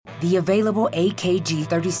The available AKG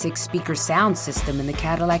 36 speaker sound system in the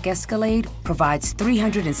Cadillac Escalade provides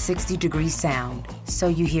 360-degree sound, so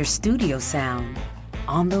you hear studio sound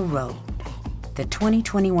on the road. The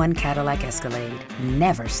 2021 Cadillac Escalade.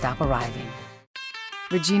 Never stop arriving.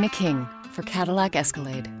 Regina King for Cadillac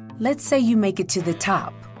Escalade. Let's say you make it to the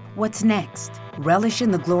top. What's next? Relish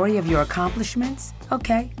in the glory of your accomplishments?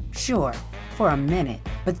 Okay, sure, for a minute.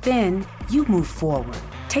 But then you move forward.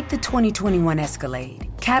 Take the 2021 Escalade.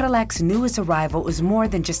 Cadillac's newest arrival is more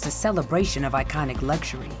than just a celebration of iconic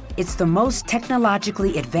luxury. It's the most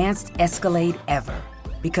technologically advanced Escalade ever.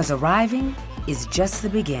 Because arriving is just the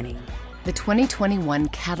beginning. The 2021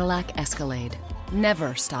 Cadillac Escalade.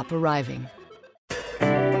 Never stop arriving.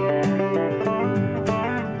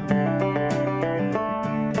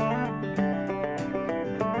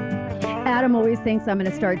 Adam always thinks I'm going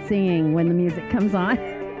to start singing when the music comes on.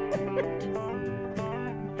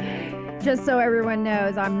 Just so everyone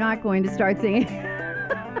knows, I'm not going to start singing.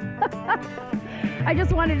 I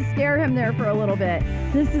just wanted to scare him there for a little bit.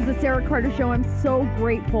 This is the Sara Carter Show. I'm so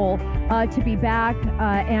grateful to be back.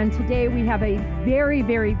 And today we have a very,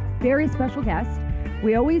 very, very special guest.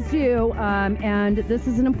 We always do. And this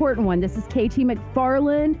is an important one. This is KT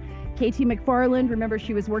McFarland. KT McFarland, remember,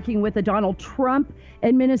 she was working with the Donald Trump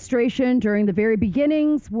administration during the very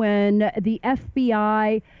beginnings when the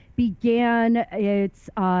FBI began its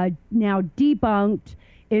now debunked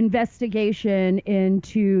investigation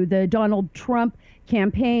into the Donald Trump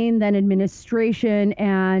campaign, then administration,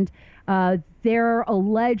 and their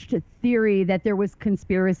alleged theory that there was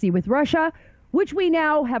conspiracy with Russia, which we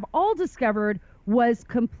now have all discovered was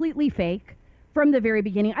completely fake from the very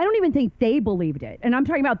beginning. I don't even think they believed it. And I'm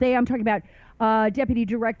talking about Deputy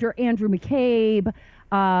Director Andrew McCabe,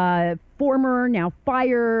 former, now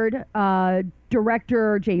fired,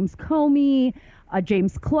 Director James Comey,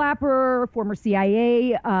 James Clapper, former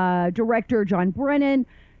CIA Director John Brennan.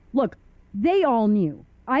 Look, they all knew.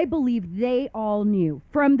 I believe they all knew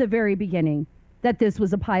from the very beginning that this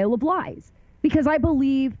was a pile of lies. Because I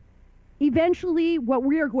believe eventually what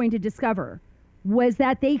we are going to discover was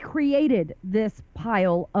that they created this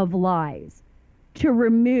pile of lies to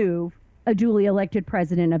remove a duly elected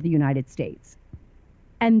president of the United States.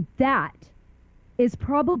 And that is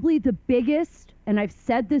probably the biggest, and I've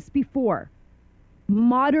said this before,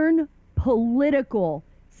 modern political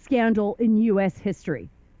scandal in U.S. history.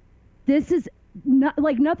 This is not,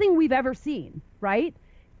 like nothing we've ever seen, right?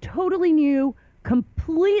 Totally new,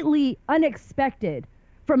 completely unexpected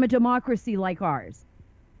from a democracy like ours.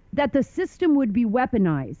 That the system would be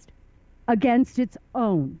weaponized against its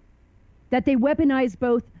own. That they weaponize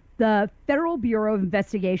both the Federal Bureau of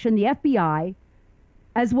Investigation, the FBI,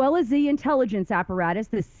 as well as the intelligence apparatus,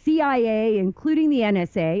 the CIA, including the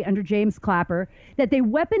NSA under James Clapper, that they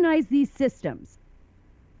weaponize these systems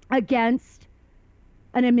against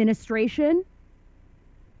an administration,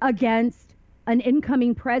 against an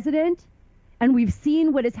incoming president. And we've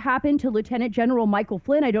seen what has happened to Lieutenant General Michael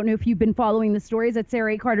Flynn. I don't know if you've been following the stories at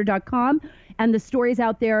SaraACarter.com and the stories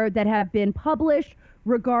out there that have been published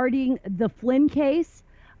regarding the Flynn case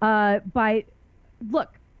best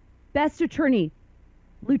attorney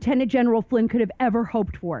Lieutenant General Flynn could have ever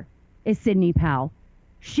hoped for is Sidney Powell.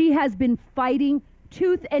 She has been fighting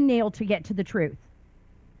tooth and nail to get to the truth.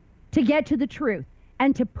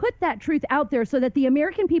 And to put that truth out there so that the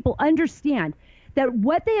American people understand that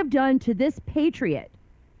what they have done to this patriot,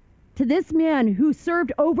 to this man who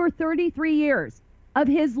served over 33 years of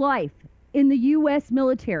his life in the U.S.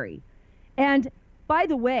 military, and by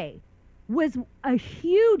the way, was a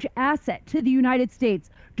huge asset to the United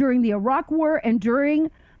States during the Iraq War and during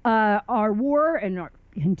our war and our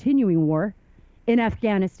continuing war in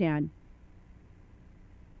Afghanistan.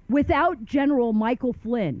 Without General Michael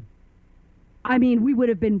Flynn, I mean, we would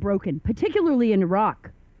have been broken, particularly in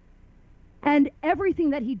Iraq. And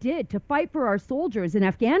everything that he did to fight for our soldiers in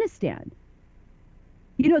Afghanistan.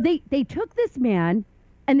 You know, they took this man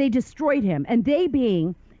and they destroyed him. And they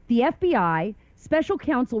being the FBI, Special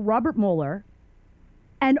Counsel Robert Mueller,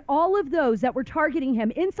 and all of those that were targeting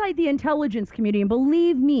him inside the intelligence community. And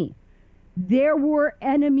believe me, there were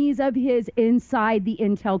enemies of his inside the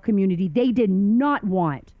intel community. They did not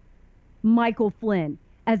want Michael Flynn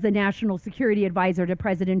as the national security advisor to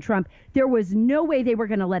President Trump. There was no way they were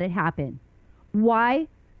going to let it happen. Why?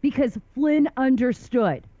 Because Flynn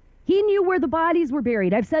understood. He knew where the bodies were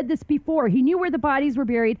buried. I've said this before. He knew where the bodies were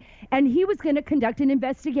buried, and he was going to conduct an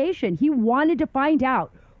investigation. He wanted to find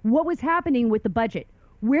out what was happening with the budget.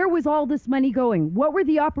 Where was all this money going? What were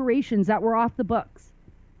the operations that were off the books?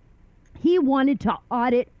 He wanted to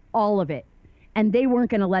audit all of it, and they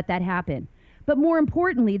weren't going to let that happen. But more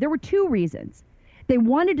importantly, there were two reasons. they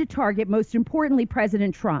wanted to target, most importantly,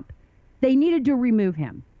 President Trump, they needed to remove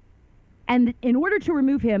him. And in order to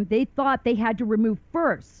remove him, they thought they had to remove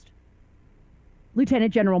first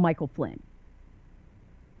Lieutenant General Michael Flynn.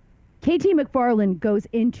 KT McFarland goes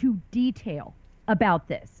into detail about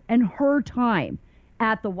this and her time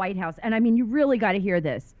at the White House. And I mean, you really got to hear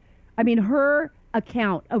this. I mean, her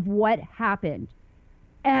account of what happened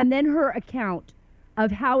and then her account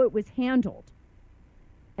of how it was handled.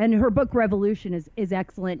 And her book, Revolution, is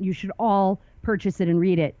excellent. You should all purchase it and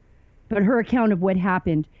read it. But her account of what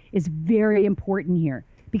happened is very important here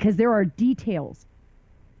because there are details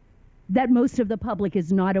that most of the public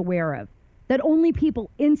is not aware of, that only people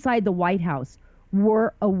inside the White House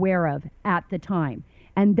were aware of at the time.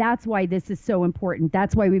 And that's why this is so important.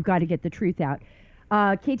 That's why we've got to get the truth out.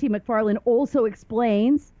 KT McFarland also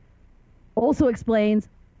explains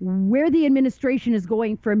where the administration is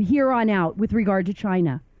going from here on out with regard to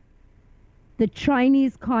China. The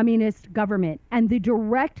Chinese Communist government and the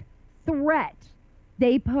direct threat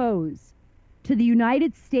they pose to the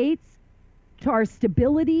United States, to our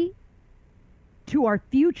stability, to our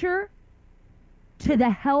future, to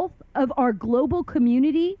the health of our global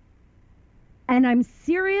community. And I'm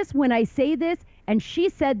serious when I say this, and she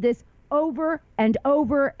said this over and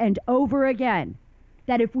over and over again,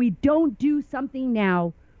 that if we don't do something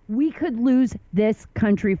now, we could lose this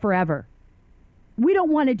country forever. We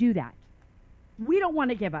don't want to do that. We don't want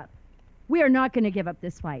to give up. We are not going to give up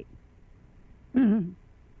this fight.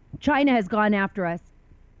 China has gone after us,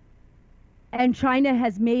 and China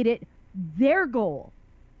has made it their goal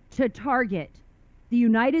to target the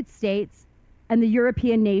United States and the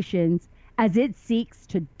European nations as it seeks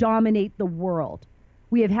to dominate the world.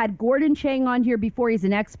 We have had Gordon Chang on here before. He's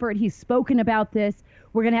an expert. He's spoken about this.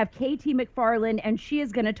 We're going to have KT McFarland, and she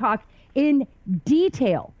is going to talk in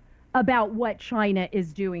detail about what China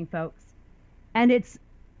is doing, folks. And it's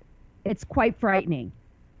quite frightening.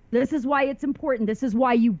 This is why it's important. This is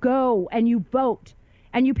why you go and you vote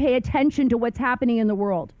and you pay attention to what's happening in the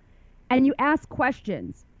world and you ask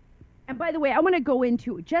questions. And by the way, I want to go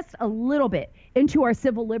into just a little bit into our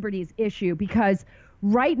civil liberties issue because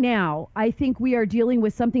right now, I think we are dealing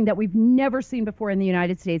with something that we've never seen before in the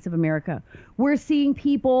United States of America. We're seeing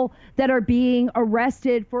people that are being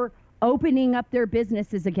arrested for opening up their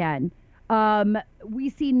businesses again. We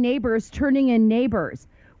see neighbors turning in neighbors.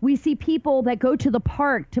 We see people that go to the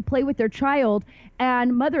park to play with their child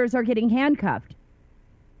and mothers are getting handcuffed.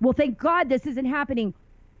 Well, thank God this isn't happening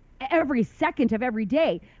every second of every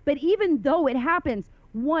day. But even though it happens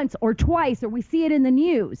once or twice, or we see it in the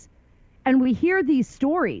news and we hear these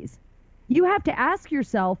stories, you have to ask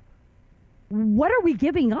yourself, what are we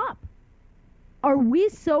giving up? Are we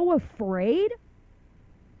so afraid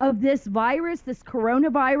of this virus, this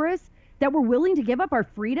coronavirus, that we're willing to give up our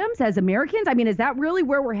freedoms as Americans? I mean, is that really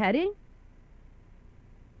where we're heading?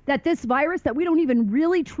 That this virus that we don't even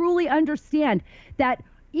really truly understand, that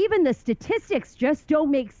even the statistics just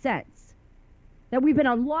don't make sense, that we've been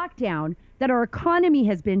on lockdown, that our economy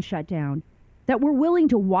has been shut down, that we're willing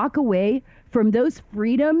to walk away from those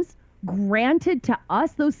freedoms granted to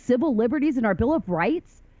us, those civil liberties in our Bill of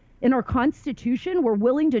Rights, in our Constitution? We're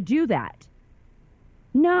willing to do that.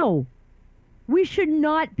 No. We should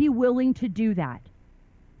not be willing to do that.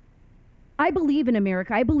 I believe in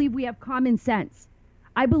America. I believe we have common sense.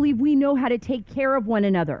 I believe we know how to take care of one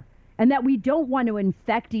another and that we don't want to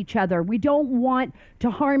infect each other. We don't want to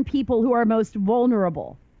harm people who are most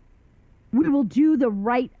vulnerable. We will do the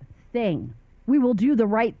right thing. We will do the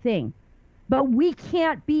right thing. But we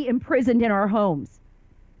can't be imprisoned in our homes.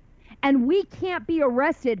 And we can't be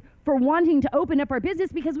arrested for wanting to open up our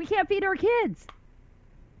business because we can't feed our kids.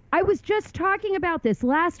 I was just talking about this.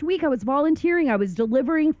 Last week I was volunteering. I was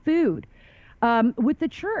delivering food with the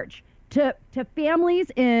church to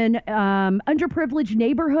families in underprivileged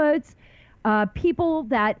neighborhoods, people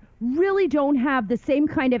that really don't have the same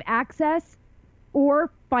kind of access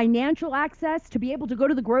or financial access to be able to go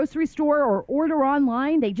to the grocery store or order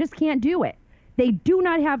online. They just can't do it. They do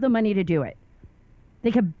not have the money to do it.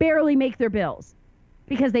 They can barely make their bills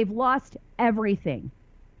because they've lost everything.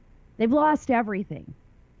 They've lost everything.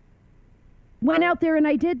 Went out there and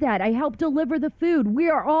I did that. I helped deliver the food.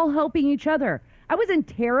 We are all helping each other. I wasn't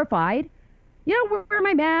terrified. You know, wear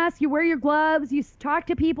my mask, you wear your gloves, you talk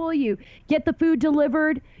to people, you get the food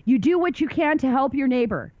delivered, you do what you can to help your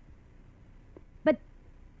neighbor. But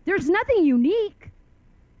there's nothing unique.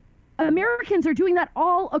 Americans are doing that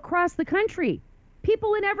all across the country.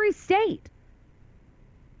 People in every state.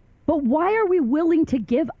 But why are we willing to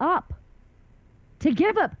give up? To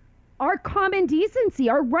give up our common decency,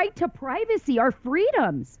 our right to privacy, our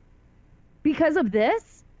freedoms. Because of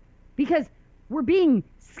this? Because We're being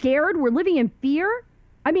scared. We're living in fear.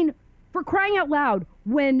 I mean, for crying out loud,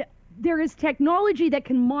 when there is technology that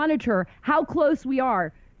can monitor how close we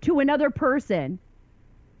are to another person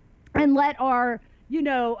and let our,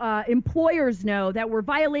 employers know that we're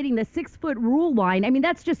violating the 6-foot rule line, I mean,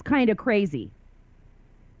 that's just kind of crazy.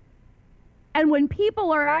 And when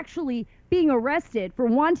people are actually being arrested for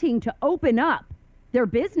wanting to open up their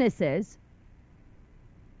businesses,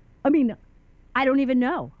 I mean, I don't even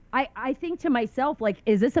know. I think to myself, like,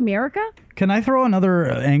 is this America? Can I throw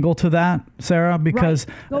another angle to that, Sarah? Because,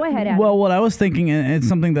 right. Go ahead, Adam. Well, what I was thinking, and it's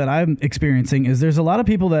something that I'm experiencing, is there's a lot of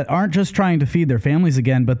people that aren't just trying to feed their families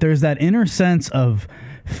again, but there's that inner sense of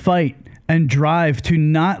fight and drive to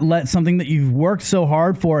not let something that you've worked so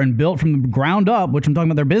hard for and built from the ground up, which I'm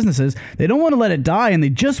talking about their businesses, they don't want to let it die, and they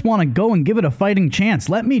just want to go and give it a fighting chance.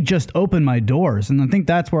 Let me just open my doors. And I think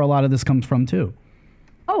that's where a lot of this comes from, too.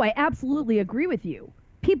 Oh, I absolutely agree with you.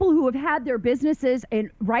 People who have had their businesses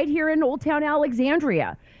right here in Old Town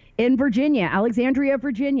Alexandria, in Virginia, Alexandria,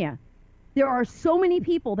 Virginia. There are so many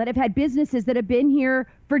people that have had businesses that have been here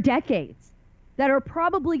for decades that are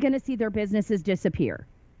probably going to see their businesses disappear.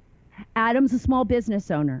 Adam's a small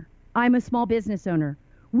business owner. I'm a small business owner.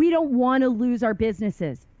 We don't want to lose our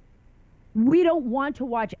businesses. We don't want to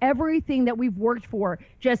watch everything that we've worked for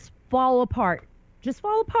just fall apart. Just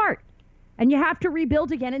fall apart. And you have to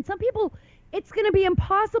rebuild again. And some people, it's going to be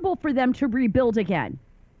impossible for them to rebuild again.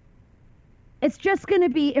 It's just going to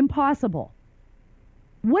be impossible.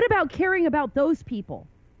 What about caring about those people?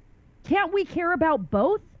 Can't we care about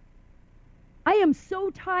both? I am so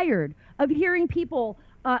tired of hearing people,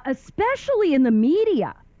 especially in the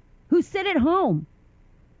media, who sit at home.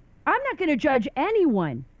 I'm not going to judge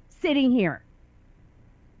anyone sitting here.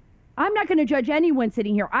 I'm not going to judge anyone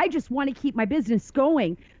sitting here. I just want to keep my business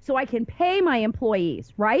going so I can pay my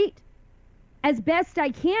employees, right? As best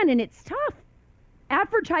I can, and it's tough.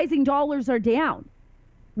 Advertising dollars are down.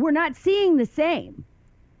 We're not seeing the same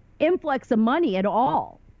influx of money at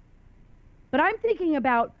all. But I'm thinking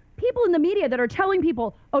about people in the media that are telling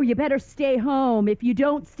people, oh, you better stay home. If you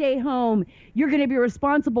don't stay home, you're going to be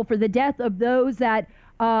responsible for the death of those that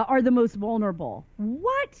are the most vulnerable.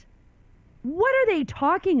 What? What are they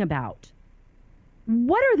talking about?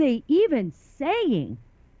 What are they even saying?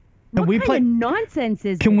 What kind of nonsense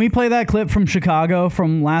is Can this? we play that clip from Chicago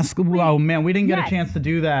from last... Oh, man, we didn't get a chance to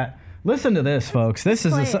do that. Listen to this, folks. This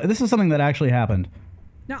is something that actually happened.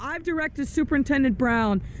 Now, I've directed Superintendent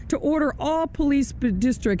Brown to order all police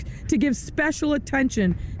districts to give special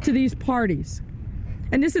attention to these parties.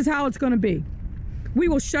 And this is how it's going to be. We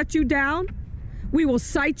will shut you down. We will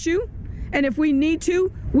cite you. And if we need to,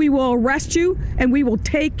 we will arrest you and we will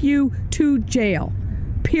take you to jail.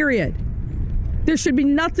 Period. There should be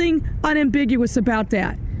nothing unambiguous about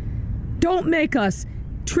that. Don't make us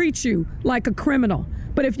treat you like a criminal.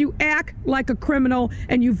 But if you act like a criminal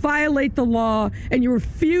and you violate the law and you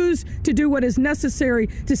refuse to do what is necessary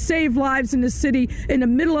to save lives in the city in the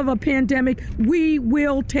middle of a pandemic, we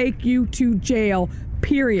will take you to jail,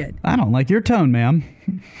 period. I don't like your tone, ma'am.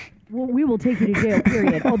 Well, we will take you to jail,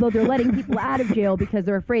 period. Although they're letting people out of jail because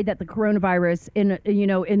they're afraid that the coronavirus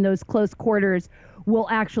in those close quarters will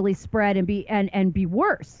actually spread and be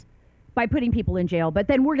worse by putting people in jail. But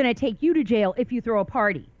then we're going to take you to jail if you throw a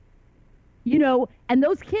party. And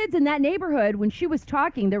those kids in that neighborhood, when she was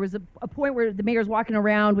talking, there was a point where the mayor's walking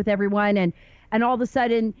around with everyone and all of a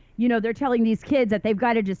sudden, they're telling these kids that they've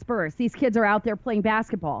got to disperse. These kids are out there playing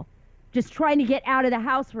basketball, just trying to get out of the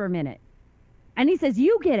house for a minute. And he says,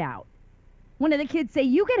 you get out. One of the kids say,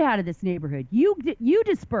 you get out of this neighborhood. You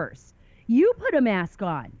disperse. You put a mask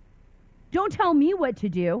on. Don't tell me what to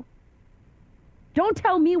do. Don't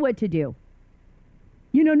tell me what to do.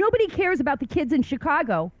 Nobody cares about the kids in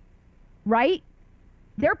Chicago, right?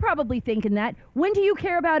 They're probably thinking that. When do you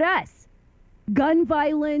care about us? Gun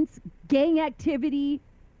violence, gang activity,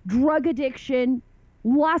 drug addiction,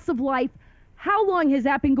 loss of life. How long has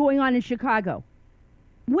that been going on in Chicago?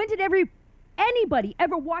 When did anybody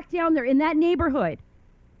ever walk down there in that neighborhood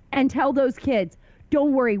and tell those kids,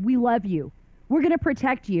 don't worry, we love you. We're going to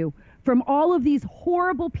protect you from all of these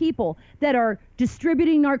horrible people that are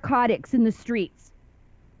distributing narcotics in the streets,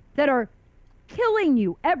 that are killing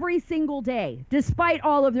you every single day, despite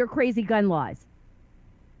all of their crazy gun laws.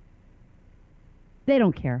 They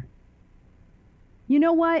don't care. You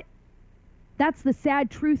know what? That's the sad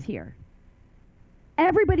truth here.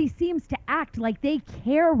 Everybody seems to act like they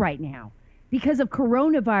care right now because of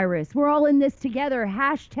coronavirus. We're all in this together,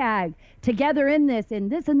 hashtag together in this and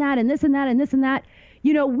this and that and this and that and this and that.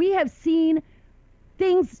 We have seen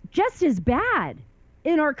things just as bad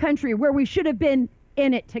in our country where we should have been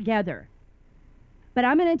in it together. But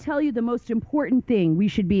I'm going to tell you the most important thing we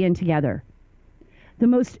should be in together. The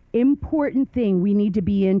most important thing we need to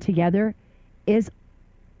be in together is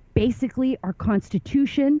basically our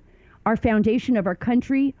Constitution, our foundation of our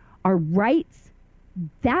country, our rights.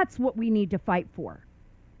 That's what we need to fight for.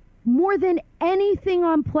 More than anything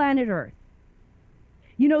on planet Earth.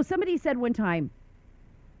 You know, somebody said one time,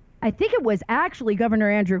 I think it was actually Governor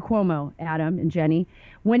Andrew Cuomo, Adam and Jenny,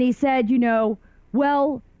 when he said, you know,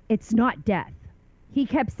 well, it's not death. He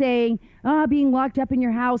kept saying, being locked up in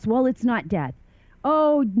your house, well, it's not death.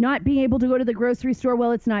 Oh, not being able to go to the grocery store,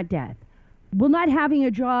 well, it's not death. Well, not having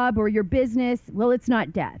a job or your business, well, it's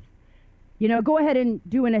not death. You know, go ahead and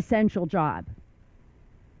do an essential job.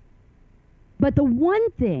 But the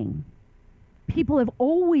one thing people have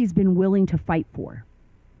always been willing to fight for,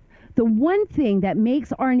 the one thing that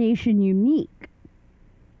makes our nation unique,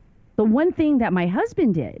 the one thing that my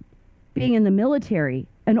husband did, being in the military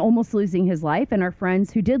and almost losing his life, and our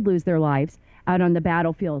friends who did lose their lives out on the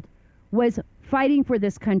battlefield, was fighting for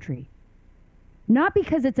this country. Not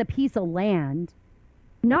because it's a piece of land,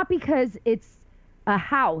 not because it's a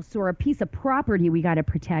house or a piece of property we got to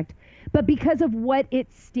protect, but because of what it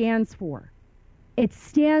stands for. It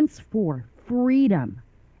stands for freedom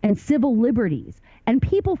and civil liberties. And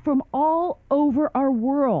people from all over our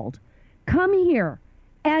world come here.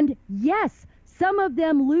 And yes, some of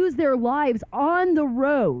them lose their lives on the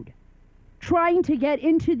road trying to get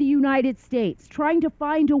into the United States, trying to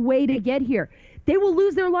find a way to get here. They will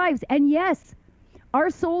lose their lives. And yes, our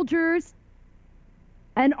soldiers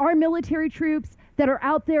and our military troops that are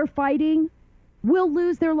out there fighting will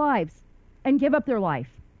lose their lives and give up their life.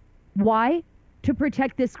 Why? To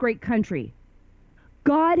protect this great country.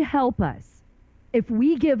 God help us if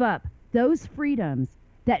we give up those freedoms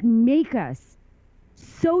that make us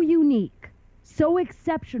so unique, so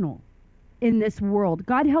exceptional in this world.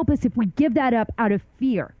 God help us if we give that up out of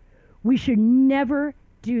fear. We should never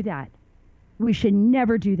do that. We should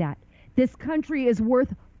never do that. This country is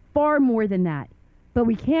worth far more than that. But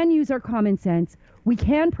we can use our common sense. We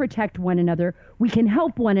can protect one another. We can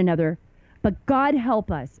help one another. But God help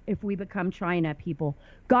us if we become China, people.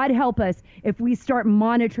 God help us if we start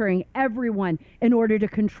monitoring everyone in order to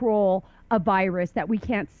control a virus that we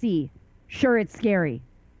can't see. Sure, it's scary.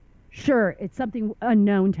 Sure, it's something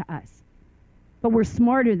unknown to us. But we're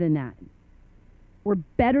smarter than that. We're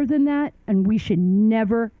better than that, and we should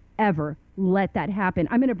never, ever let that happen.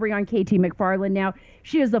 I'm going to bring on KT McFarland now.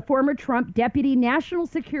 She is the former Trump Deputy National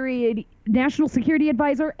Security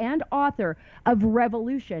Advisor and author of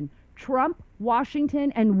Revolution, Trump,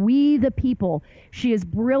 Washington, and We the People. She is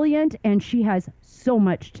brilliant, and she has so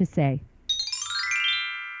much to say.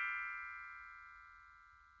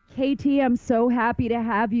 KT, I'm so happy to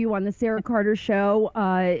have you on the Sara Carter Show.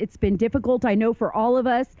 It's been difficult, I know, for all of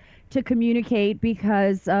us to communicate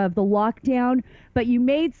because of the lockdown, but you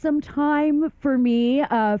made some time for me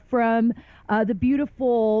from the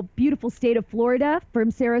beautiful, beautiful state of Florida,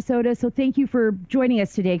 from Sarasota. So thank you for joining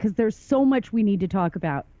us today, because there's so much we need to talk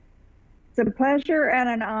about. It's a pleasure and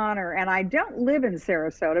an honor. And I don't live in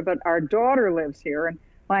Sarasota, but our daughter lives here. And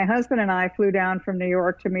my husband and I flew down from New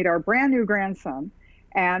York to meet our brand new grandson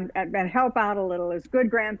and help out a little as good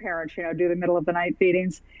grandparents, you know, do the middle of the night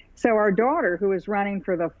feedings. So our daughter, who is running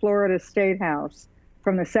for the Florida State House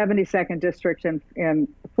from the 72nd District in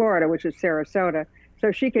Florida, which is Sarasota,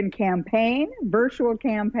 so she can campaign, virtual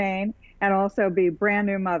campaign, and also be brand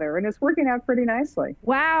new mother. And it's working out pretty nicely.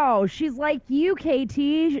 Wow. She's like you,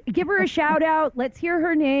 KT. Give her a shout out. Let's hear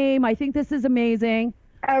her name. I think this is amazing.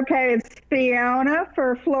 Okay. It's Fiona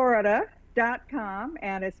for Florida.com.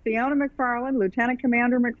 And it's Fiona McFarland, Lieutenant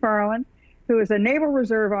Commander McFarland, who is a Naval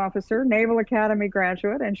Reserve officer, Naval Academy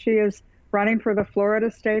graduate. And she is running for the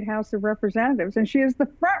Florida State House of Representatives. And she is the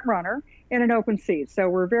front runner in an open seat. So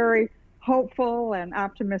we're very hopeful and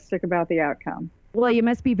optimistic about the outcome. Well, you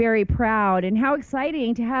must be very proud. And how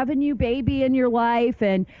exciting to have a new baby in your life.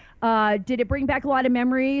 And did it bring back a lot of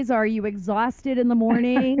memories? Are you exhausted in the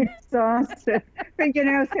morning? Exhausted. But, you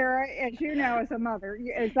know, Sarah, as you know, as a mother,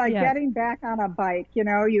 it's like getting back on a bike. You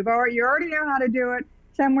know, you already know how to do it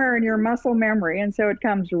somewhere in your muscle memory. And so it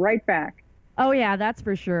comes right back. Oh, yeah, that's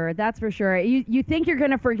for sure. That's for sure. You think you're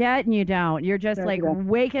going to forget and you don't. You're just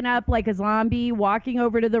waking up like a zombie, walking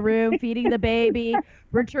over to the room, feeding the baby,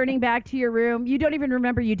 returning back to your room. You don't even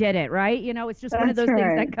remember you did it, right? You know, it's just one of those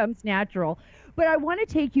things that comes natural. But I want to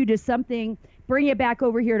take you to something, bring it back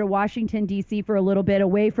over here to Washington, D.C. for a little bit,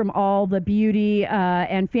 away from all the beauty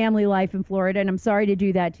and family life in Florida. And I'm sorry to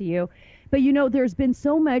do that to you. But, you know, there's been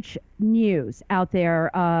so much news out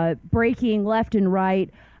there breaking left and right,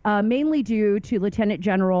 mainly due to Lieutenant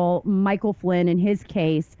General Michael Flynn and his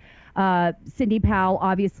case. Cindy Powell,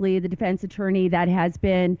 obviously the defense attorney that has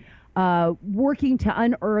been working to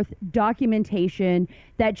unearth documentation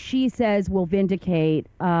that she says will vindicate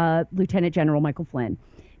Lieutenant General Michael Flynn.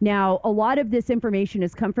 Now, a lot of this information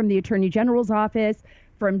has come from the Attorney General's office,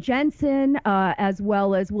 from Jensen, as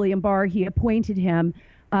well as William Barr. He appointed him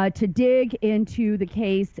to dig into the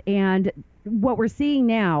case. And what we're seeing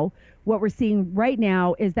right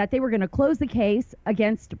now is that they were going to close the case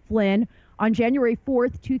against Flynn on January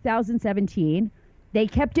 4th, 2017. They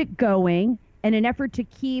kept it going in an effort to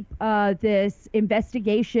keep this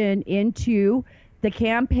investigation into the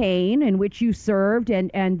campaign in which you served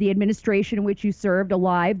and the administration in which you served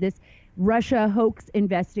alive, this Russia hoax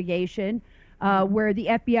investigation, where the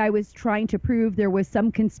FBI was trying to prove there was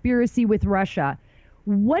some conspiracy with Russia.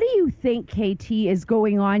 What do you think, KT, is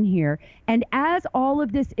going on here? And as all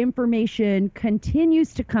of this information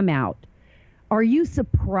continues to come out, are you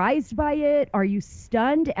surprised by it? Are you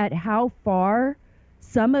stunned at how far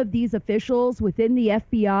some of these officials within the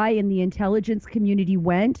FBI and the intelligence community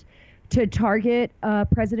went to target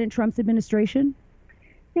President Trump's administration?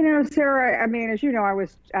 You know, Sarah, I mean, as you know, I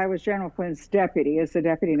was General Flynn's deputy as the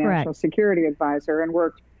deputy national security advisor, and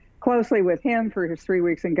worked closely with him for his 3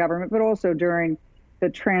 weeks in government, but also during the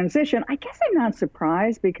transition. I guess I'm not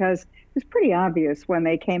surprised, because it was pretty obvious when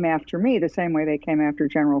they came after me, the same way they came after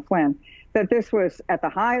General Flynn, that this was at the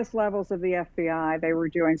highest levels of the FBI. They were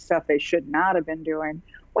doing stuff they should not have been doing.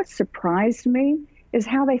 What surprised me is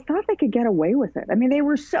how they thought they could get away with it. I mean, they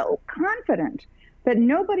were so confident that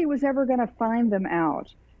nobody was ever going to find them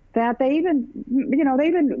out, that they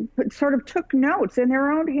even sort of took notes in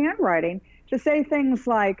their own handwriting to say things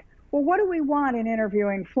like, well, what do we want in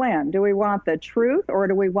interviewing Flynn? Do we want the truth, or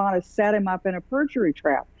do we want to set him up in a perjury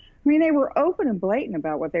trap? I mean, they were open and blatant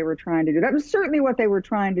about what they were trying to do. That was certainly what they were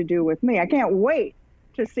trying to do with me. I can't wait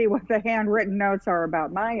to see what the handwritten notes are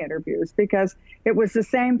about my interviews, because it was the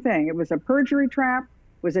same thing. It was a perjury trap,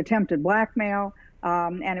 it was attempted blackmail,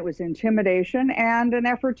 and it was intimidation and an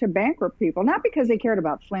effort to bankrupt people, not because they cared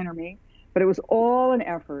about Flynn or me, but it was all an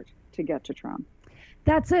effort to get to Trump.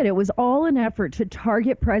 That's it. It was all an effort to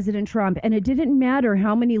target President Trump, and it didn't matter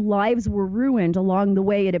how many lives were ruined along the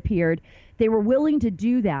way, it appeared. They were willing to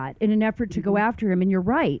do that in an effort to go after him, and you're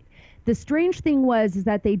right. The strange thing is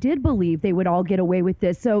that they did believe they would all get away with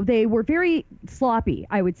this, so they were very sloppy,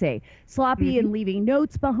 I would say. Sloppy in leaving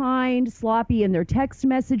notes behind, sloppy in their text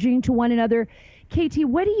messaging to one another. KT,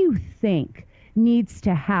 what do you think needs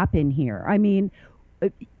to happen here? I mean,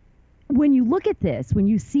 when you look at this, when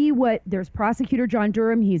you see there's Prosecutor John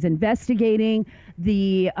Durham, he's investigating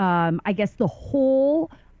the whole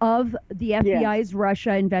of the FBI's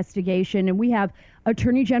Russia investigation. And we have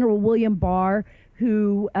Attorney General William Barr,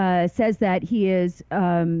 who says that he is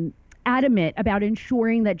adamant about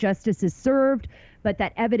ensuring that justice is served, but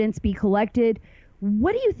that evidence be collected.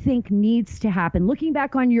 What do you think needs to happen? Looking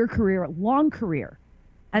back on your career, long career,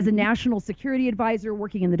 as a national security advisor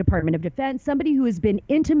working in the Department of Defense, somebody who has been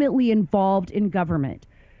intimately involved in government,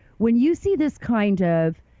 when you see this kind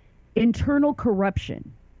of internal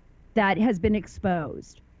corruption that has been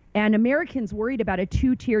exposed and Americans worried about a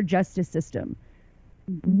two-tier justice system,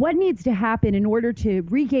 what needs to happen in order to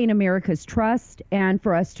regain America's trust and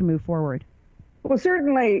for us to move forward? Well,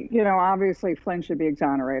 certainly, obviously Flynn should be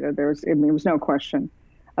exonerated. There was no question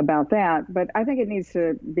about that. But I think it needs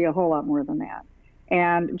to be a whole lot more than that.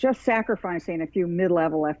 And just sacrificing a few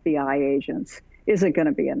mid-level FBI agents isn't going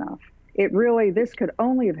to be enough. This could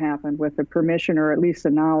only have happened with the permission, or at least the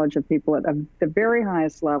knowledge, of people at the very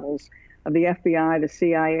highest levels of the FBI, the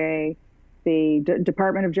CIA, the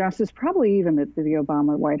Department of Justice, probably even the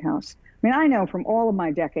Obama White House. I mean, I know from all of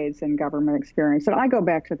my decades in government experience, and I go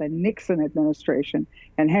back to the Nixon administration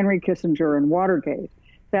and Henry Kissinger and Watergate,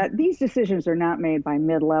 that these decisions are not made by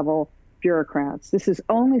mid-level bureaucrats. This is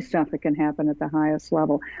only stuff that can happen at the highest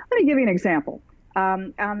level. Let me give you an example.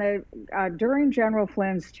 During General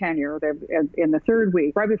Flynn's tenure, in the third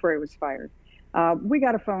week, right before he was fired, we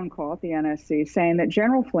got a phone call at the NSC saying that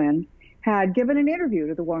General Flynn had given an interview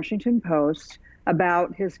to the Washington Post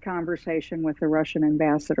about his conversation with the Russian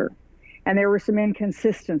ambassador. And there were some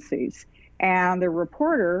inconsistencies. And the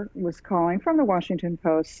reporter was calling from the Washington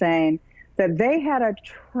Post saying that they had a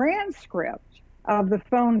transcript of the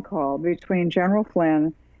phone call between General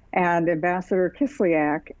Flynn and Ambassador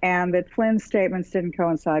Kislyak, and that Flynn's statements didn't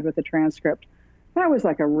coincide with the transcript. That was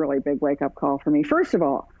like a really big wake-up call for me. First of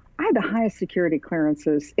all, I had the highest security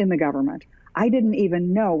clearances in the government. I didn't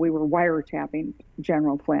even know we were wiretapping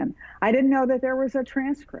General Flynn. I didn't know that there was a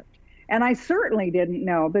transcript. And I certainly didn't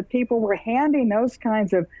know that people were handing those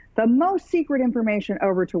kinds of the most secret information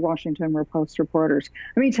over to Washington Post reporters.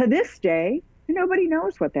 I mean, to this day, And nobody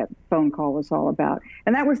knows what that phone call was all about.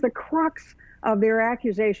 And that was the crux of their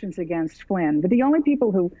accusations against Flynn. But the only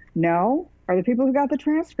people who know are the people who got the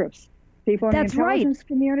transcripts, people in the intelligence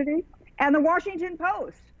community, and the Washington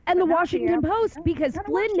Post. And the Washington Post, because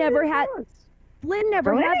Flynn never had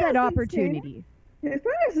that opportunity. Flynn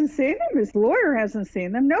hasn't seen them. His lawyer hasn't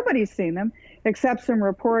seen them. Nobody's seen them except some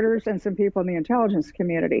reporters and some people in the intelligence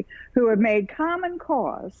community who have made common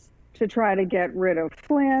cause to try to get rid of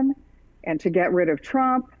Flynn and to get rid of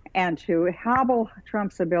Trump and to hobble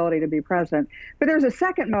Trump's ability to be president. But there's a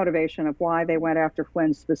second motivation of why they went after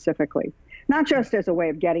Flynn specifically, not just as a way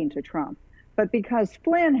of getting to Trump, but because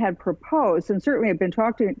Flynn had proposed, and certainly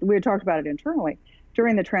we had talked about it internally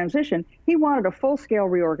during the transition, he wanted a full-scale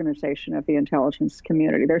reorganization of the intelligence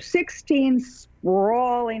community. There's 16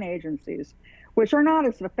 sprawling agencies, which are not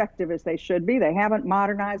as effective as they should be. They haven't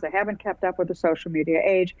modernized. They haven't kept up with the social media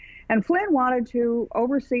age. And Flynn wanted to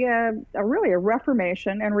oversee a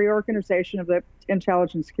reformation and reorganization of the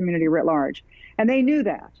intelligence community writ large. And they knew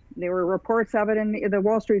that. There were reports of it in the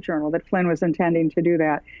Wall Street Journal that Flynn was intending to do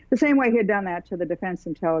that, the same way he had done that to the Defense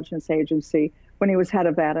Intelligence Agency when he was head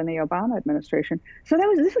of that in the Obama administration. So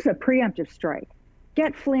this was a preemptive strike.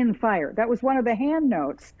 Get Flynn fired. That was one of the hand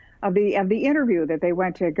notes of the interview that they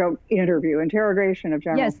went to go interrogation of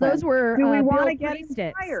General Flynn. Yes, those were Do we want Bill to get him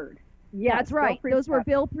Priestup's. fired? Yes, that's right. Those were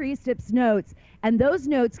Bill Priestup's notes, and those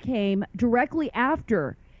notes came directly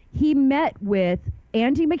after he met with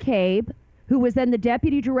Andy McCabe, who was then the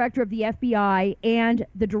deputy director of the FBI, and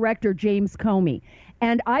the director, James Comey.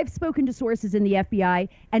 And I've spoken to sources in the FBI,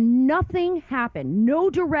 and nothing happened. No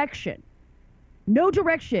direction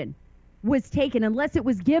was taken unless it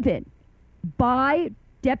was given by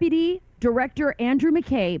Deputy Director Andrew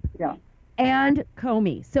McCabe and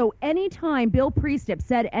Comey. So anytime Bill Priestup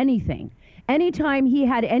said anything, anytime he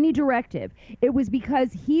had any directive, it was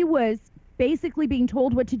because he was basically being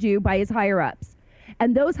told what to do by his higher-ups.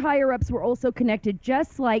 And those higher-ups were also connected,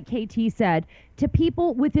 just like KT said, to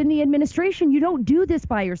people within the administration. You don't do this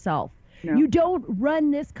by yourself. No. You don't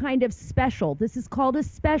run this kind of special. This is called a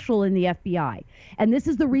special in the FBI. And this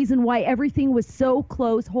is the reason why everything was so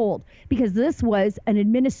close hold, because this was an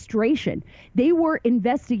administration. They were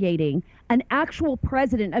investigating an actual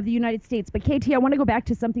president of the United States. But KT, I want to go back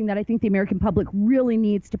to something that I think the American public really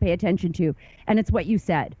needs to pay attention to. And it's what you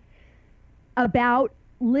said about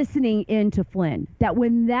listening into Flynn, that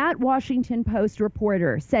when that Washington Post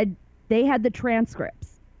reporter said they had the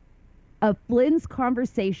transcripts of Flynn's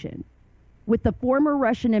conversation with the former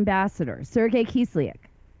Russian ambassador, Sergei Kislyak,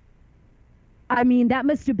 I mean, that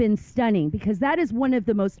must have been stunning, because that is one of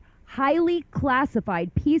the most highly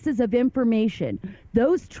classified pieces of information,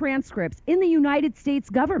 those transcripts in the United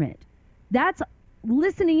States government. That's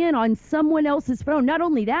listening in on someone else's phone. Not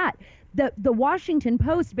only that, the Washington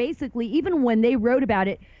Post basically, even when they wrote about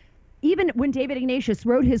it, even when David Ignatius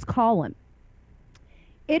wrote his column,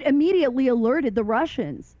 it immediately alerted the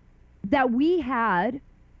Russians that we had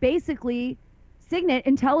basically signet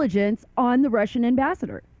intelligence on the Russian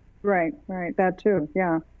ambassador. Right, that too,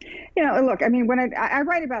 yeah. You know, look, I mean, when I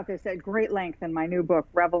write about this at great length in my new book,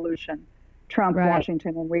 Revolution, Trump,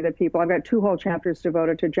 Washington, and We the People. I've got 2 whole chapters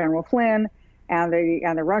devoted to General Flynn and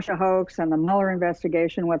the Russia hoax and the Mueller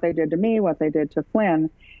investigation, what they did to me, what they did to Flynn.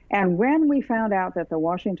 And when we found out that the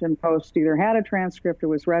Washington Post either had a transcript or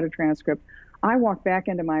was read a transcript, I walked back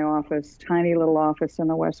into my office, tiny little office in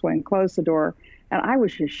the West Wing, closed the door, and I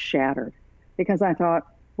was just shattered, because I thought,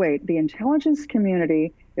 wait, the intelligence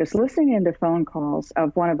community is listening into phone calls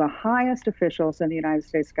of one of the highest officials in the United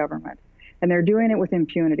States government, and they're doing it with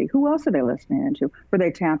impunity. Who else are they listening into? Were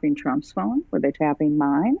they tapping Trump's phone? Were they tapping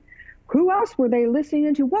mine? Who else were they listening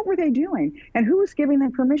into? What were they doing? And who was giving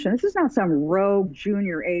them permission? This is not some rogue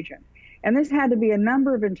junior agent. And this had to be a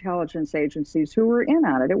number of intelligence agencies who were in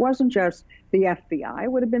on it. It wasn't just the FBI.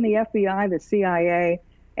 It would have been the FBI, the CIA,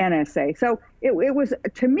 NSA. So it was,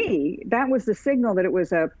 to me, that was the signal that it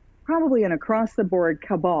was probably an across-the-board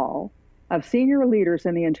cabal of senior leaders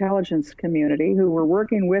in the intelligence community who were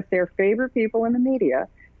working with their favorite people in the media,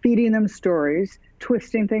 feeding them stories,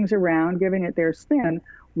 twisting things around, giving it their spin.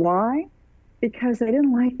 Why? Because they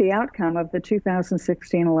didn't like the outcome of the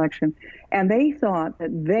 2016 election. And they thought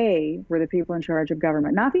that they were the people in charge of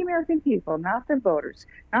government, not the American people, not the voters,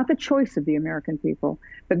 not the choice of the American people,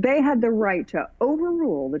 but they had the right to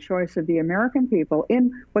overrule the choice of the American people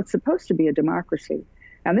in what's supposed to be a democracy.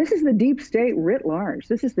 And this is the deep state writ large.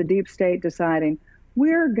 This is the deep state deciding,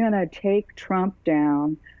 we're going to take Trump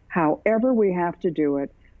down however we have to do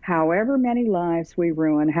it, however many lives we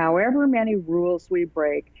ruin, however many rules we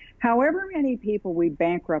break, however many people we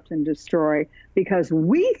bankrupt and destroy, because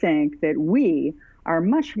we think that we have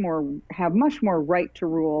much more right to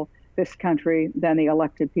rule this country than the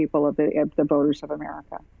elected people of the voters of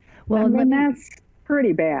America. Well, that's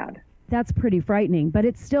pretty bad. That's pretty frightening, but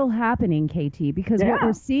it's still happening, KT, because what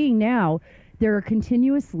we're seeing now, there are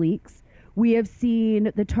continuous leaks. We have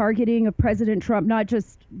seen the targeting of President Trump, not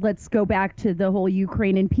just, let's go back to the whole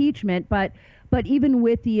Ukraine impeachment, but even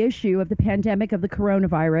with the issue of the pandemic of the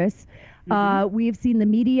coronavirus. We've seen the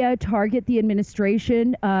media target the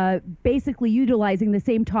administration, basically utilizing the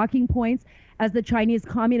same talking points as the Chinese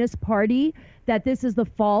Communist Party, that this is the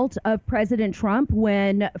fault of President Trump,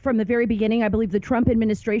 when from the very beginning, I believe the Trump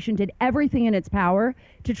administration did everything in its power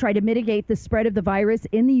to try to mitigate the spread of the virus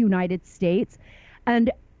in the United States.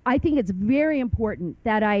 And I think it's very important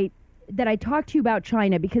that I talk to you about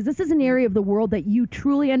China, because this is an area of the world that you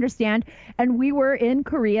truly understand. And we were in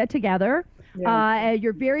Korea together. Yeah.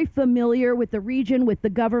 You're very familiar with the region, with the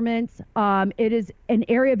governments. It is an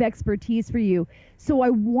area of expertise for you. So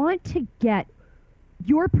I want to get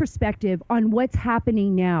your perspective on what's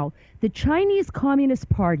happening now. The Chinese Communist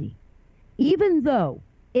Party, even though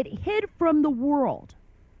it hid from the world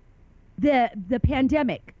the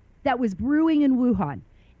pandemic that was brewing in Wuhan,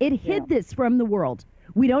 it hid this from the world.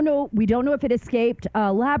 We don't know if it escaped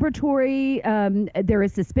a laboratory. There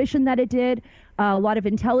is suspicion that it did. A lot of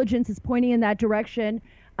intelligence is pointing in that direction.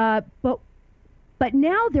 But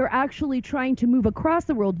now they're actually trying to move across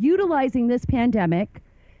the world, utilizing this pandemic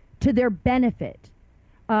to their benefit.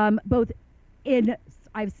 I've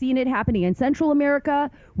seen it happening in Central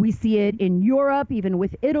America. We see it in Europe, even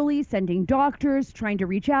with Italy, sending doctors, trying to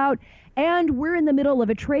reach out. And we're in the middle of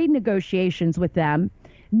a trade negotiations with them,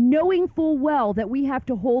 knowing full well that we have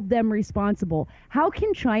to hold them responsible. How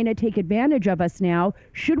can China take advantage of us now?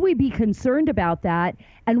 Should we be concerned about that?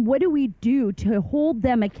 And what do we do to hold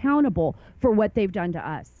them accountable for what they've done to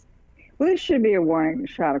us? Well, this should be a warning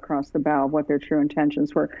shot across the bow of what their true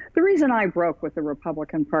intentions were. The reason I broke with the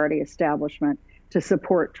Republican Party establishment to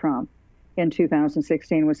support Trump in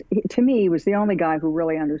 2016 was, to me, he was the only guy who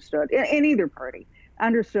really understood, in either party,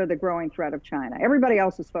 understood the growing threat of China. Everybody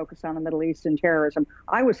else is focused on the Middle East and terrorism.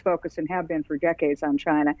 I was focused and have been for decades on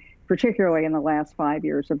China, particularly in the last 5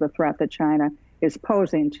 years of the threat that China is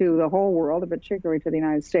posing to the whole world, but particularly to the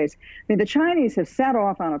United States. I mean, the Chinese have set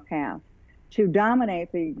off on a path to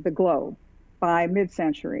dominate the globe by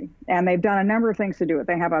mid-century, and they've done a number of things to do it.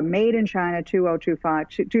 They have a Made in China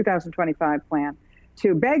 2025 plan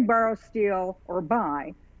to beg, borrow, steal, or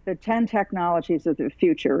buy the 10 technologies of the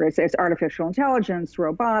future. It's artificial intelligence,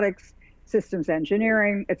 robotics, systems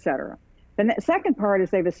engineering, et cetera. The second part is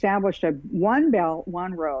they've established a one belt,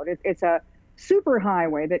 one road. It's a super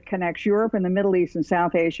highway that connects Europe and the Middle East and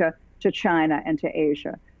South Asia to China and to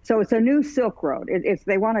Asia. So it's a new Silk Road.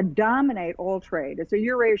 They want to dominate all trade. It's a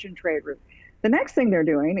Eurasian trade route. The next thing they're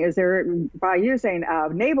doing is by using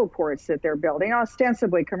naval ports that they're building,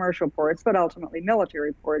 ostensibly commercial ports, but ultimately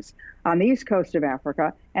military ports on the east coast of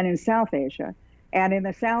Africa and in South Asia and in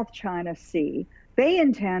the South China Sea. They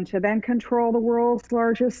intend to then control the world's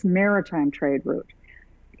largest maritime trade route.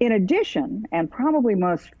 In addition, and probably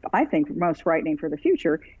most frightening for the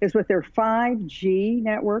future, is with their 5G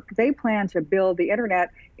network, they plan to build the internet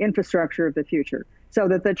infrastructure of the future so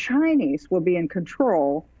that the Chinese will be in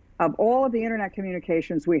control of all of the internet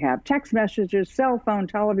communications we have. Text messages, cell phone,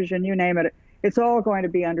 television, you name it, it's all going to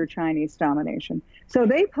be under Chinese domination. So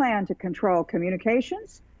they plan to control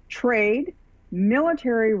communications, trade,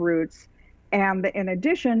 military routes, and in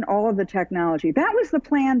addition, all of the technology. That was the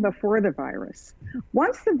plan before the virus.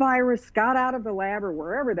 Once the virus got out of the lab or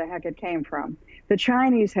wherever the heck it came from, the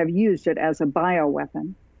Chinese have used it as a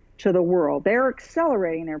bioweapon to the world. They're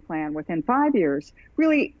accelerating their plan within 5 years,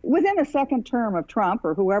 really within the second term of Trump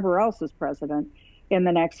or whoever else is president in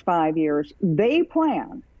the next 5 years. They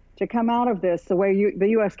plan to come out of this the way the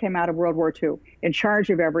U.S. came out of World War II, in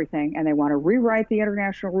charge of everything, and they want to rewrite the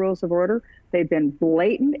international rules of order. They've been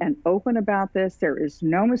blatant and open about this. There is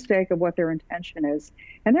no mistake of what their intention is,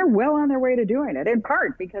 and they're well on their way to doing it, in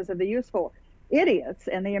part because of the useful idiots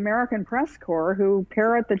in the American press corps who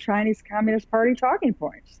parrot the Chinese Communist Party talking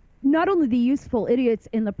points. Not only the useful idiots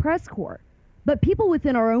in the press corps, but people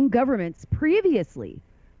within our own governments previously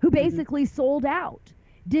who basically sold out,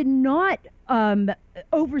 did not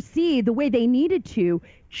oversee the way they needed to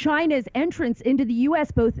China's entrance into the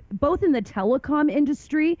U.S., both in the telecom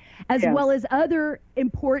industry as well as other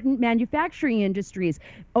important manufacturing industries.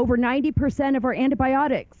 Over 90% of our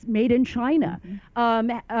antibiotics made in China,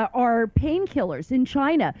 are painkillers in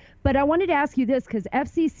China. But I wanted to ask you this, because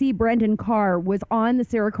FCC Brendan Carr was on the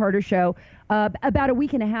Sara Carter Show about a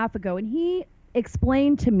week and a half ago, and he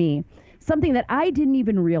explained to me something that I didn't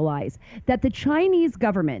even realize, that the Chinese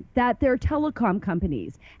government, that their telecom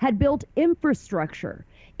companies had built infrastructure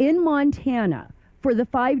in Montana for the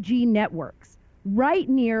 5G networks right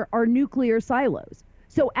near our nuclear silos.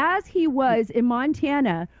 So as he was in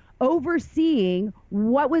Montana overseeing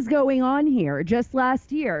what was going on here just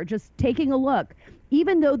last year, just taking a look,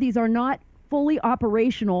 even though these are not fully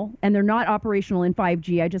operational, and they're not operational in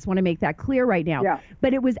 5G, I just want to make that clear right now. Yeah.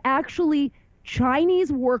 But it was actually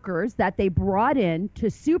Chinese workers that they brought in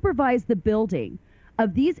to supervise the building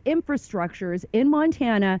of these infrastructures in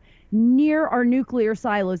Montana near our nuclear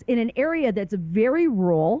silos in an area that's very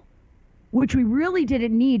rural, which we really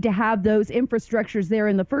didn't need to have those infrastructures there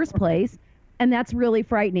in the first place. And that's really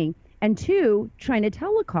frightening. And two, China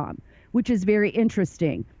Telecom, which is very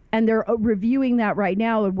interesting. And they're reviewing that right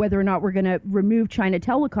now, whether or not we're going to remove China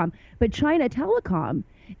Telecom. But China Telecom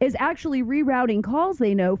is actually rerouting calls,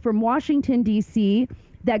 they know, from Washington, D.C.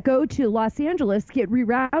 that go to Los Angeles, get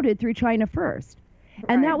rerouted through China first. Right.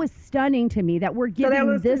 And that was stunning to me, that we're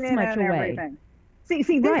giving this much away. Everything.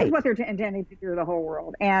 See, this is what they're intending to do to the whole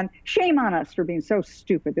world. And shame on us for being so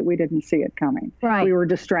stupid that we didn't see it coming. Right. We were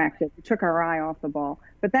distracted. We took our eye off the ball.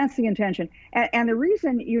 But that's the intention. And the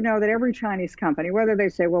reason, that every Chinese company, whether they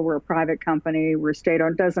say, well, we're a private company, we're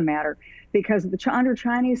state-owned, doesn't matter. Because under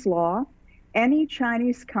Chinese law, any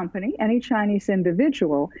Chinese company, any Chinese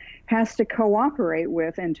individual has to cooperate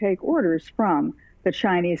with and take orders from the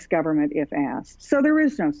Chinese government if asked. So there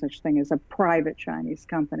is no such thing as a private Chinese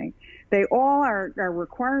company. They all are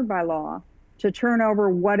required by law to turn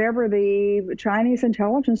over whatever the Chinese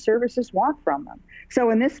intelligence services want from them.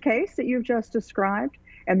 So in this case that you've just described,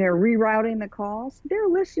 and they're rerouting the calls, they're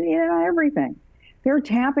listening in on everything. They're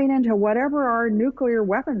tapping into whatever our nuclear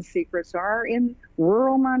weapons secrets are in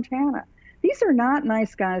rural Montana. These are not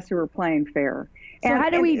nice guys who are playing fair. So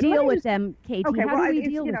how do we deal with them, Katie? Okay, how do we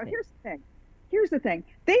deal with it? Here's the thing.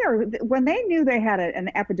 When they knew they had an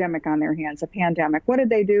epidemic on their hands, a pandemic, what did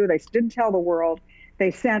they do? They didn't tell the world. They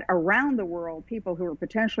sent around the world people who were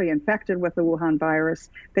potentially infected with the Wuhan virus.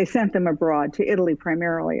 They sent them abroad, to Italy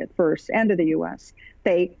primarily at first, and to the U.S.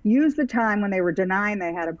 They used the time when they were denying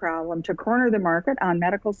they had a problem to corner the market on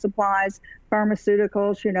medical supplies,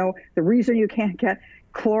 pharmaceuticals. The reason you can't get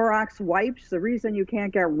Clorox wipes, the reason you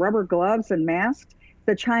can't get rubber gloves and masks,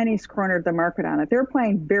 the Chinese cornered the market on it. They're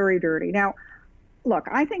playing very dirty. Now, look,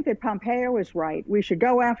 I think that Pompeo is right. We should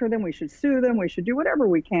go after them. We should sue them. We should do whatever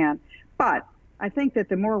we can. But I think that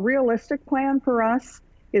the more realistic plan for us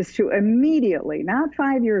is to immediately, not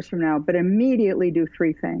 5 years from now, but immediately do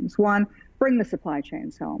three things. One, bring the supply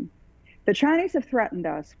chains home. The Chinese have threatened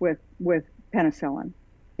us with penicillin.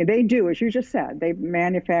 They do, as you just said, they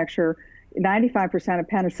manufacture 95% of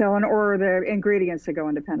penicillin, or the ingredients that go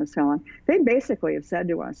into penicillin. They basically have said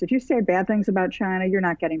to us, if you say bad things about China, you're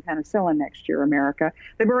not getting penicillin next year, America.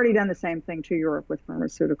 They've already done the same thing to Europe with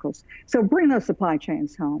pharmaceuticals. So bring those supply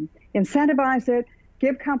chains home. Incentivize it.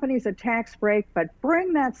 Give companies a tax break, but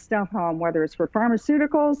bring that stuff home, whether it's for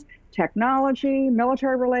pharmaceuticals, technology,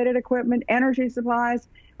 military-related equipment, energy supplies,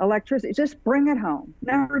 electricity. Just bring it home.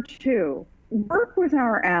 Number two, work with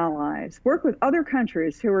our allies, work with other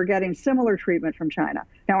countries who are getting similar treatment from China.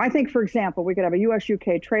 Now, I think, for example, we could have a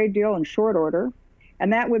U.S.-UK trade deal in short order,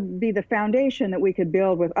 and that would be the foundation that we could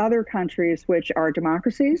build with other countries which are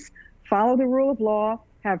democracies, follow the rule of law,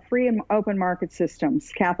 have free and open market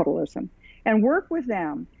systems, capitalism, and work with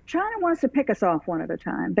them. China wants to pick us off one at a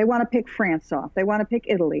time. They want to pick France off. They want to pick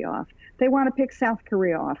Italy off. They want to pick South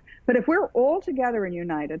Korea off. But if we're all together and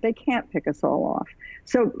united, they can't pick us all off.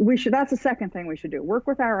 So that's the second thing we should do. Work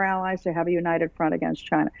with our allies to have a united front against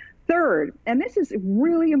China. Third, and this is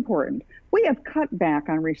really important, we have cut back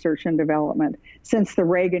on research and development since the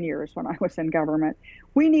Reagan years when I was in government.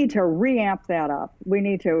 We need to reamp that up. We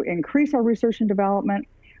need to increase our research and development.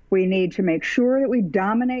 We need to make sure that we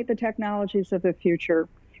dominate the technologies of the future.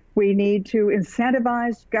 We need to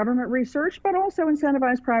incentivize government research, but also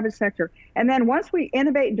incentivize private sector. And then once we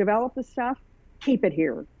innovate and develop the stuff, keep it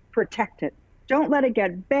here, protect it. Don't let it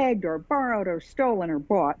get begged or borrowed or stolen or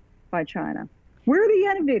bought by China. We're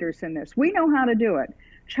the innovators in this. We know how to do it.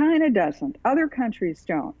 China doesn't. Other countries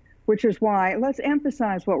don't, which is why let's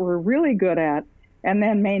emphasize what we're really good at and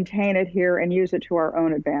then maintain it here and use it to our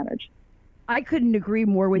own advantage. I couldn't agree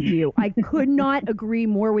more with you. I could not agree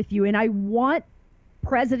more with you. And I want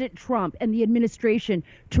President Trump and the administration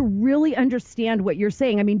to really understand what you're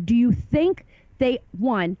saying. I mean, do you think they're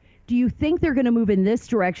going to move in this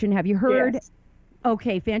direction? Have you heard? Yes.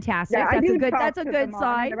 Okay, fantastic. Yeah, that's a good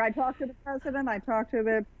sign. I talked to the president. I talked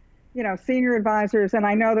to senior advisors, and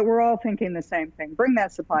I know that we're all thinking the same thing. Bring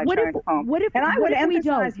that supply chain home. What if we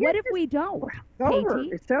don't? What if we don't?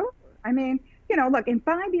 It's over. I mean, look, in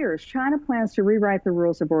 5 years, China plans to rewrite the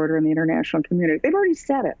rules of order in the international community. They've already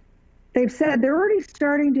said it. They've said they're already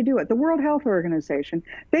starting to do it. The World Health Organization,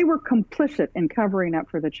 they were complicit in covering up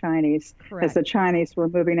for the Chinese. Correct. As the Chinese were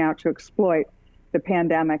moving out to exploit the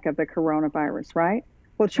pandemic of the coronavirus, right?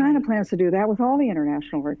 Well, China plans to do that with all the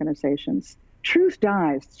international organizations. Truth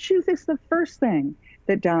dies. Truth is the first thing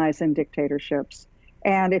that dies in dictatorships.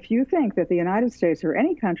 And if you think that the United States or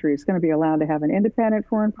any country is going to be allowed to have an independent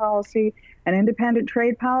foreign policy, an independent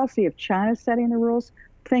trade policy, if China's setting the rules,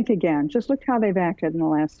 think again. Just look how they've acted in the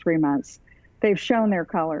last 3 months. They've shown their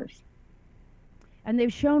colors. And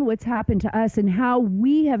they've shown what's happened to us and how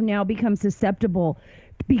we have now become susceptible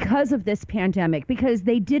because of this pandemic, because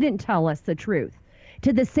they didn't tell us the truth.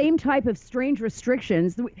 To the same type of strange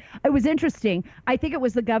restrictions. It was interesting. I think it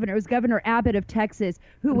was Governor Abbott of Texas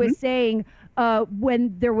who was saying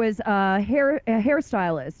when there was a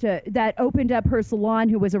hairstylist that opened up her salon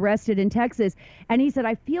who was arrested in Texas. And he said,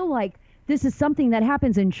 I feel like this is something that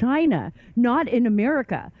happens in China, not in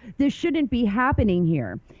America. This shouldn't be happening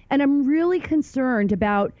here. And I'm really concerned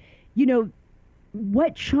about,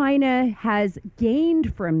 what China has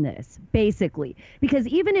gained from this, basically. Because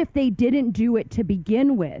even if they didn't do it to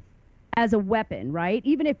begin with as a weapon, right?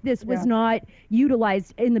 Even if this was not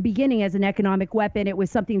utilized in the beginning as an economic weapon, it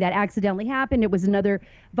was something that accidentally happened, it was another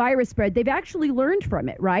virus spread, they've actually learned from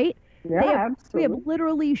it, right? Yeah, absolutely. We have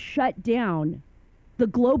literally shut down the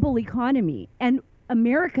global economy, and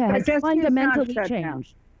America has fundamentally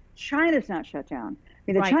changed. China's not shut down.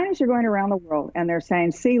 I mean, the Chinese are going around the world and they're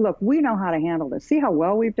saying, see, look, we know how to handle this. See how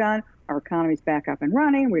well we've done. Our economy's back up and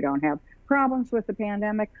running. We don't have problems with the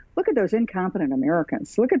pandemic. Look at those incompetent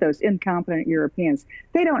Americans. Look at those incompetent Europeans.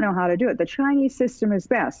 They don't know how to do it. The Chinese system is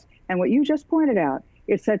best. And what you just pointed out,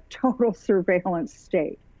 it's a total surveillance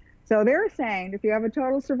state. So they're saying if you have a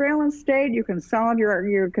total surveillance state, you can solve your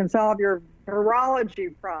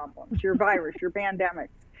virology problems, your virus, your pandemics.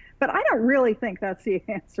 But I don't really think that's the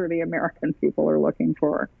answer the American people are looking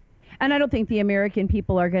for. And I don't think the American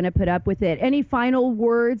people are going to put up with it. Any final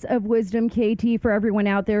words of wisdom, KT, for everyone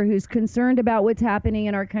out there who's concerned about what's happening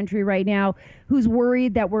in our country right now, who's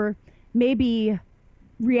worried that we're maybe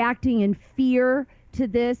reacting in fear to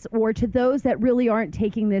this, or to those that really aren't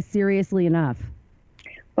taking this seriously enough?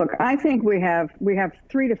 Look, I think we have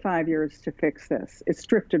 3 to 5 years to fix this. It's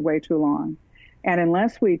drifted way too long. And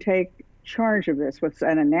unless we take charge of this with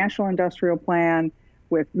a national industrial plan,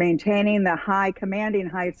 with maintaining the commanding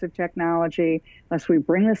heights of technology, unless we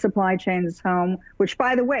bring the supply chains home, which,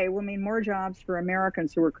 by the way, will mean more jobs for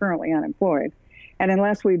Americans who are currently unemployed, and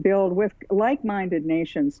unless we build with like-minded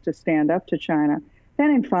nations to stand up to China,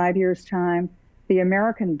 then in 5 years' time, the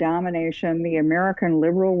American domination, the American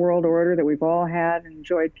liberal world order that we've all had and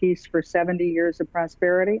enjoyed peace for 70 years of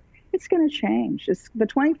prosperity, it's going to change. The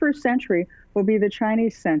 21st century will be the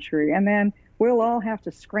Chinese century, and then we'll all have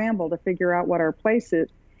to scramble to figure out what our place in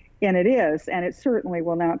it is, and it certainly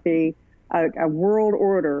will not be a world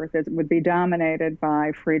order that would be dominated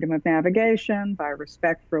by freedom of navigation, by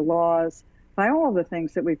respect for laws, by all of the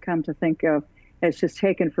things that we've come to think of as just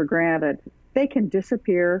taken for granted. They can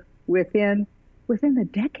disappear within the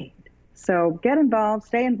decade. So get involved,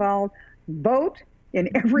 stay involved, vote in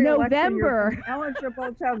every election you're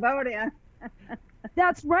eligible to vote in.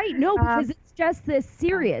 That's right. No, because it's just this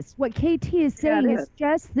serious. What KT is saying is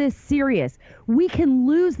just this serious. We can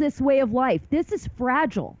lose this way of life. This is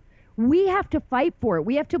fragile. We have to fight for it.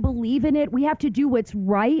 We have to believe in it. We have to do what's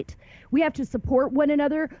right. We have to support one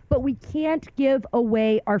another, but we can't give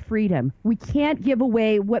away our freedom. We can't give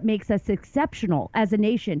away what makes us exceptional as a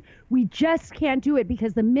nation. We just can't do it,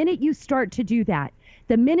 because the minute you start to do that,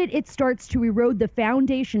 the minute it starts to erode the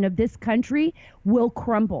foundation of this country, will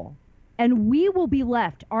crumble. And we will be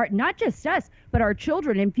left, not just us, but our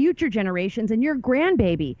children and future generations and your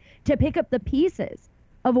grandbaby, to pick up the pieces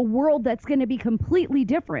of a world that's going to be completely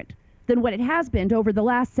different than what it has been over the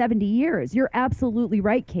last 70 years. You're absolutely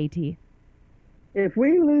right, KT. If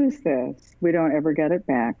we lose this, we don't ever get it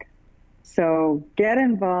back. So get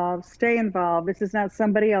involved, stay involved. This is not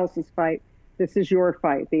somebody else's fight. This is your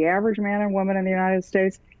fight. The average man and woman in the United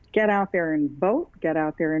States, get out there and vote, get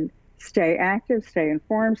out there and stay active, stay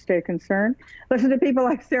informed, stay concerned. Listen to people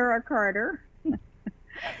like Sara Carter.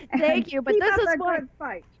 Thank you, but this is why. Good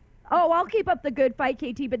fight. Oh, I'll keep up the good fight,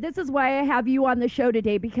 KT, but this is why I have you on the show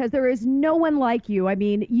today, because there is no one like you. I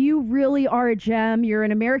mean, you really are a gem. You're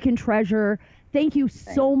an American treasure. Thank you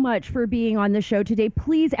so much for being on the show today.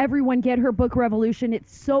 Please, everyone, get her book, Revolution.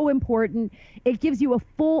 It's so important. It gives you a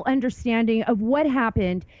full understanding of what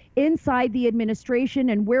happened inside the administration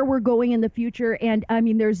and where we're going in the future. And I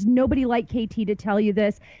mean, there's nobody like KT to tell you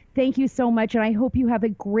this. Thank you so much. And I hope you have a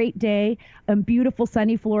great day in beautiful,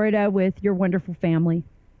 sunny Florida with your wonderful family.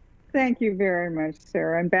 Thank you very much,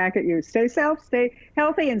 Sarah. And back at you. Stay safe, stay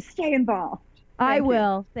healthy, and stay involved. I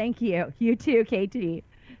will. Thank you. You too, KT.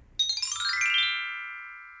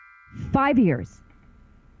 5 years.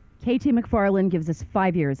 KT McFarland gives us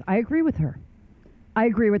 5 years. I agree with her.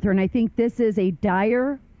 And I think this is a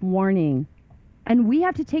dire warning. And we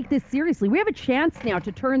have to take this seriously. We have a chance now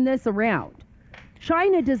to turn this around.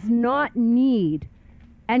 China does not need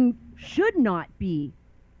and should not be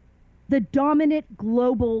the dominant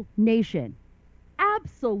global nation.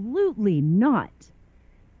 Absolutely not.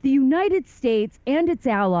 The United States and its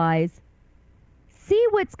allies see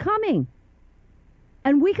what's coming.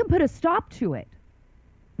 And we can put a stop to it.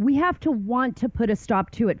 We have to want to put a stop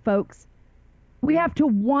to it, folks. We have to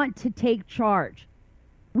want to take charge.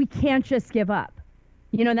 We can't just give up.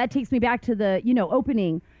 You know, and that takes me back to the,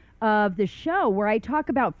 opening of the show where I talk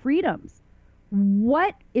about freedoms.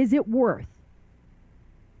 What is it worth?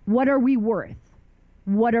 What are we worth?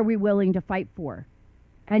 What are we willing to fight for?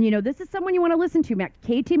 And, this is someone you want to listen to.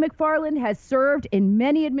 KT McFarland has served in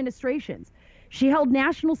many administrations. She held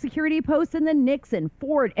national security posts in the Nixon,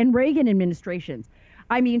 Ford, and Reagan administrations.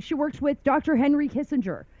 I mean, she worked with Dr. Henry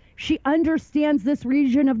Kissinger. She understands this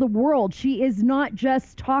region of the world. She is not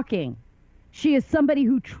just talking. She is somebody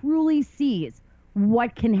who truly sees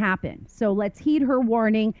what can happen. So let's heed her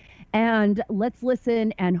warning and let's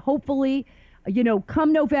listen. And hopefully,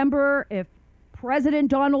 come November, if President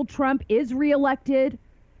Donald Trump is reelected,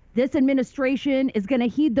 this administration is going to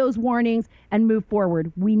heed those warnings and move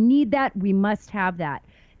forward. We need that. We must have that.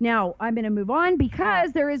 Now, I'm going to move on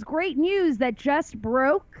because there is great news that just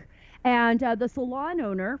broke. And the salon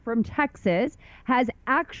owner from Texas has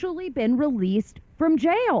actually been released from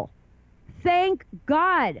jail. Thank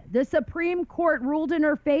God the Supreme Court ruled in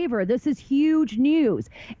her favor. This is huge news.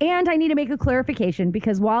 And I need to make a clarification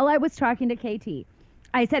because while I was talking to KT,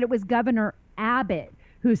 I said it was Governor Abbott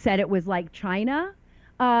who said it was like China.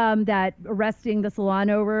 That arresting the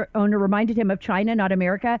salon owner reminded him of China, not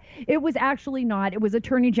America. It was actually not. It was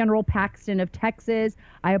Attorney General Paxton of Texas.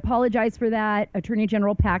 I apologize for that. Attorney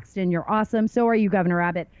General Paxton, you're awesome. So are you, Governor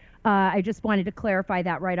Abbott. I just wanted to clarify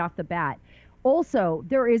that right off the bat. Also,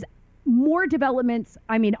 there is more developments.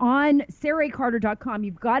 I mean, on SaraACarter.com,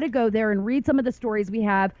 you've got to go there and read some of the stories we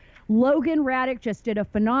have. Logan Raddick just did a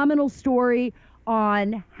phenomenal story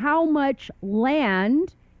on how much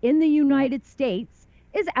land in the United States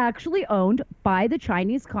is actually owned by the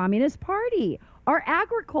Chinese Communist Party. Our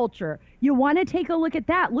agriculture, you want to take a look at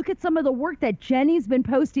that. Look at some of the work that Jenny's been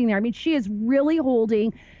posting there. I mean, she is really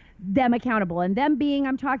holding them accountable. And them being,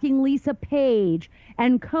 I'm talking Lisa Page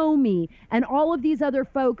and Comey and all of these other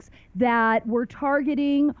folks that were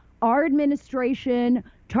targeting our administration,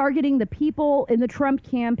 targeting the people in the Trump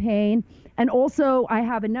campaign. And also, I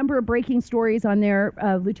have a number of breaking stories on there.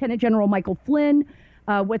 Lieutenant General Michael Flynn,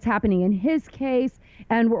 what's happening in his case.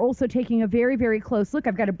 And we're also taking a very, very close look.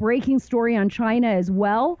 I've got a breaking story on China as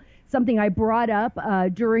well, something I brought up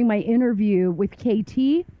during my interview with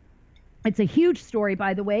KT. It's a huge story,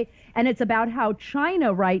 by the way, and it's about how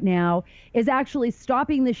China right now is actually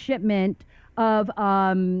stopping the shipment of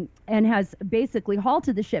and has basically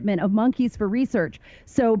halted the shipment of monkeys for research.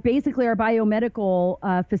 So basically our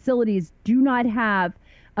biomedical facilities do not have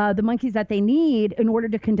the monkeys that they need in order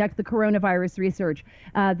to conduct the coronavirus research.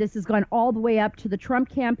 This has gone all the way up to the Trump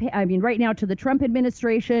campaign. I mean, right now to the Trump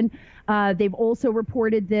administration. They've also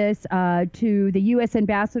reported this to the U.S.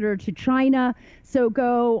 ambassador to China. So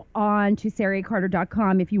go on to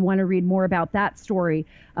SaraACarter.com if you want to read more about that story.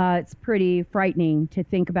 It's pretty frightening to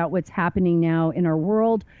think about what's happening now in our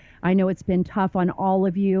world. I know it's been tough on all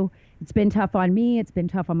of you. It's been tough on me. It's been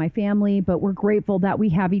tough on my family, but we're grateful that we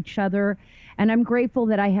have each other. And I'm grateful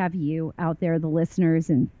that I have you out there, the listeners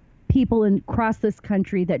and people across this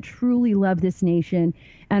country that truly love this nation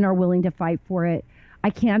and are willing to fight for it. I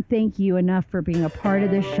can't thank you enough for being a part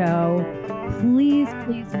of this show. Please,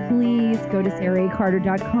 please, please go to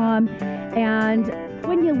SaraACarter.com. And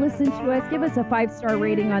when you listen to us, give us a 5-star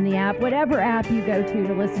rating on the app, whatever app you go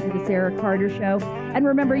to listen to the Sara Carter Show. And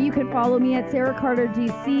remember, you can follow me at Sara Carter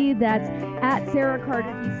DC. That's at Sara Carter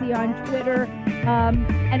DC on Twitter.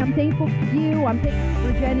 And I'm thankful for you. I'm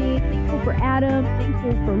thankful for Jenny. Thankful for Adam.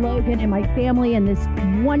 Thankful for Logan and my family and this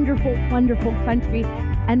wonderful, wonderful country.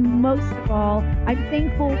 And most of all, I'm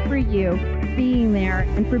thankful for you. being there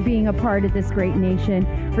and for being a part of this great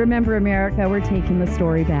nation. Remember, America, we're taking the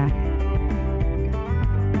story back.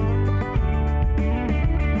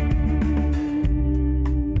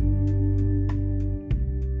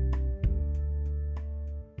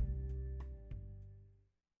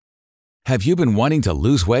 Have you been wanting to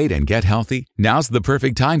lose weight and get healthy? Now's the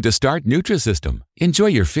perfect time to start Nutrisystem. Enjoy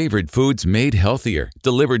your favorite foods made healthier,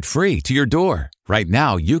 delivered free to your door. Right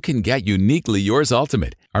now, you can get Uniquely Yours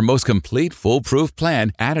Ultimate, our most complete foolproof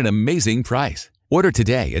plan at an amazing price. Order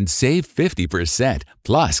today and save 50%,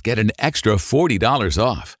 plus get an extra $40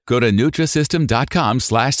 off. Go to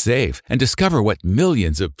Nutrisystem.com/save and discover what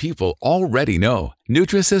millions of people already know.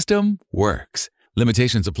 Nutrisystem works.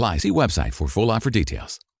 Limitations apply. See website for full offer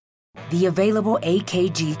details. The available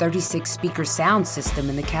AKG 36 speaker sound system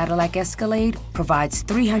in the Cadillac Escalade provides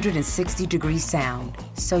 360-degree sound,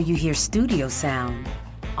 so you hear studio sound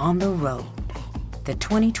on the road. The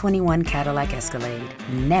 2021 Cadillac Escalade.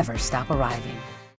 Never stop arriving.